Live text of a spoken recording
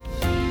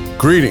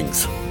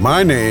Greetings.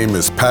 My name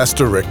is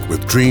Pastor Rick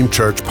with Dream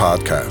Church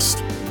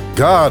Podcast.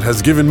 God has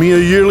given me a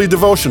yearly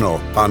devotional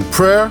on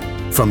prayer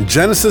from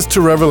Genesis to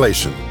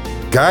Revelation,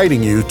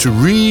 guiding you to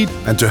read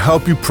and to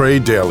help you pray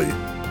daily,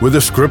 with a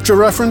scripture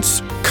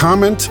reference,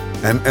 comment,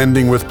 and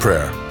ending with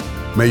prayer.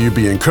 May you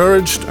be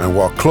encouraged and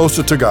walk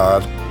closer to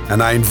God,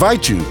 and I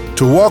invite you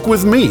to walk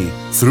with me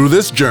through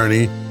this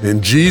journey.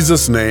 In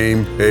Jesus'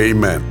 name,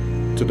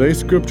 amen. Today's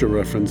scripture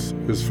reference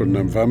is for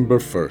November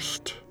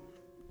 1st.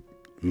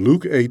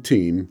 Luke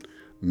 18,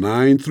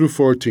 9 through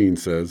 14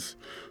 says,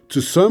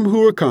 "To some who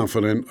were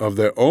confident of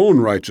their own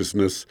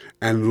righteousness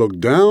and looked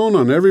down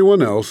on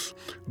everyone else,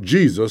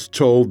 Jesus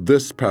told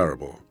this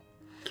parable.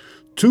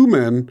 2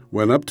 men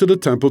went up to the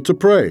temple to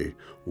pray,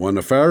 one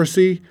a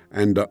Pharisee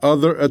and the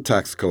other a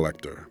tax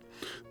collector.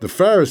 The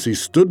Pharisee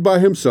stood by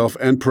himself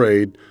and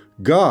prayed,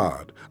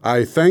 'God,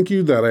 I thank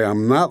you that I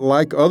am not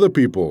like other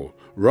people,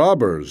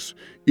 robbers,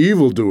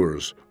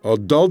 evildoers,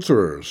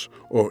 adulterers,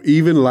 or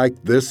even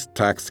like this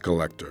tax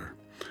collector.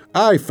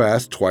 I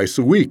fast twice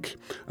a week,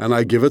 and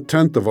I give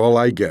 1/10 of all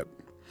I get.'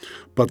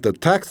 But the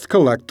tax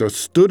collector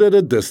stood at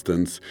a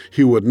distance.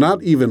 He would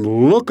not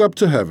even look up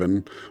to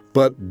heaven,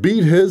 but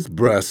beat his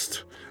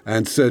breast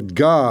and said,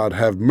 'God,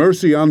 have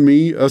mercy on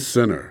me, a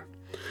sinner.'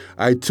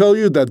 I tell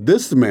you that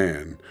this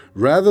man,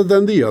 rather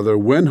than the other,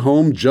 went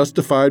home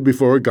justified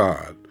before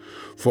God.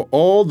 For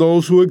all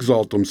those who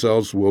exalt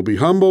themselves will be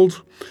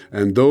humbled,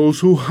 and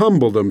those who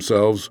humble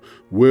themselves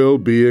will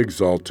be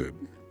exalted."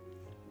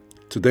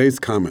 Today's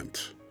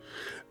comment.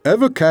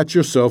 Ever catch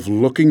yourself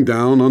looking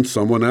down on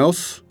someone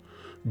else?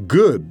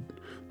 Good.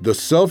 The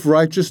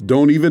self-righteous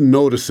don't even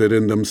notice it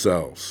in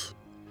themselves.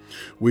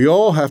 We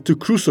all have to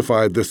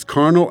crucify this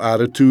carnal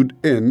attitude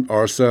in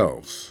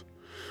ourselves.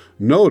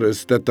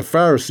 Notice that the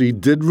Pharisee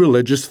did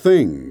religious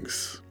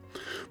things.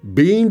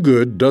 Being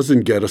good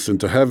doesn't get us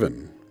into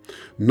heaven.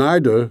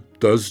 Neither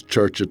does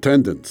church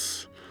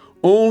attendance.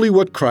 Only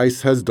what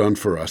Christ has done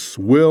for us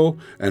will,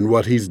 and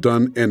what he's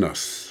done in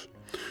us.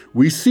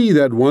 We see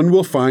that one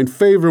will find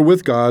favor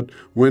with God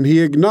when he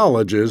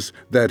acknowledges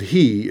that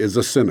he is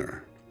a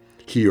sinner.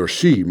 He or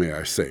she, may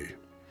I say.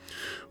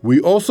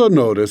 We also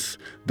notice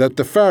that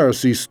the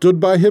Pharisee stood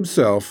by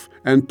himself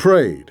and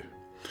prayed.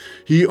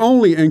 He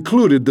only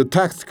included the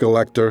tax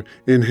collector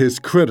in his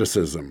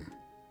criticism.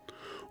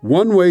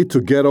 One way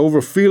to get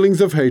over feelings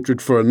of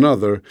hatred for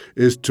another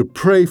is to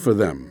pray for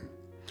them,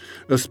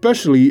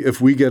 especially if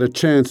we get a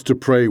chance to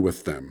pray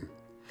with them.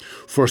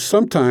 For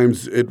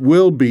sometimes it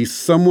will be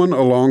someone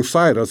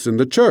alongside us in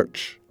the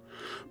church.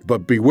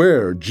 But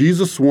beware,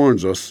 Jesus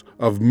warns us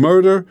of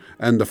murder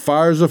and the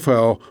fires of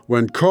hell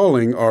when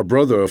calling our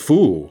brother a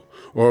fool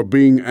or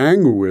being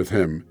angry with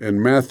him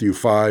in Matthew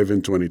 5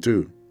 and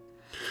 22.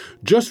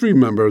 Just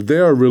remember,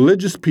 there are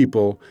religious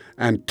people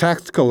and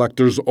tax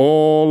collectors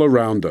all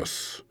around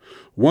us.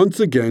 Once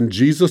again,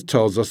 Jesus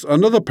tells us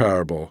another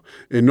parable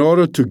in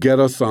order to get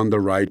us on the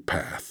right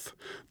path,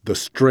 the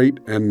straight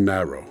and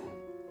narrow.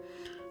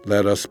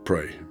 Let us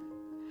pray.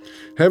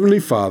 Heavenly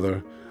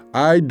Father,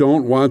 I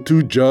don't want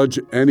to judge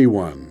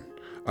anyone.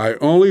 I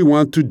only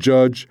want to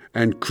judge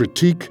and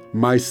critique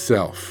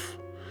myself.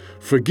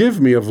 Forgive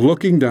me of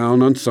looking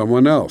down on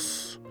someone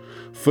else.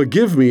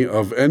 Forgive me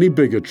of any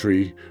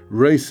bigotry,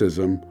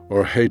 racism,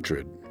 or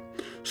hatred.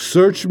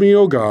 Search me,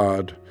 O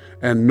God,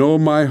 and know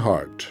my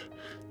heart.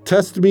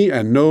 Test me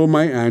and know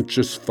my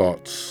anxious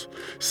thoughts.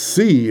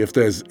 See if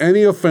there's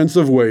any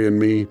offensive way in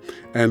me,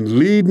 and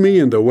lead me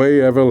in the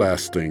way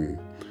everlasting.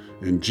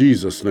 In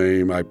Jesus'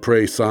 name, I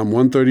pray Psalm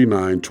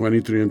 139,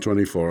 23 and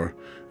 24.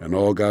 And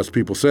all God's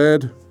people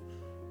said,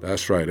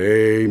 that's right,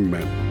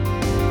 amen.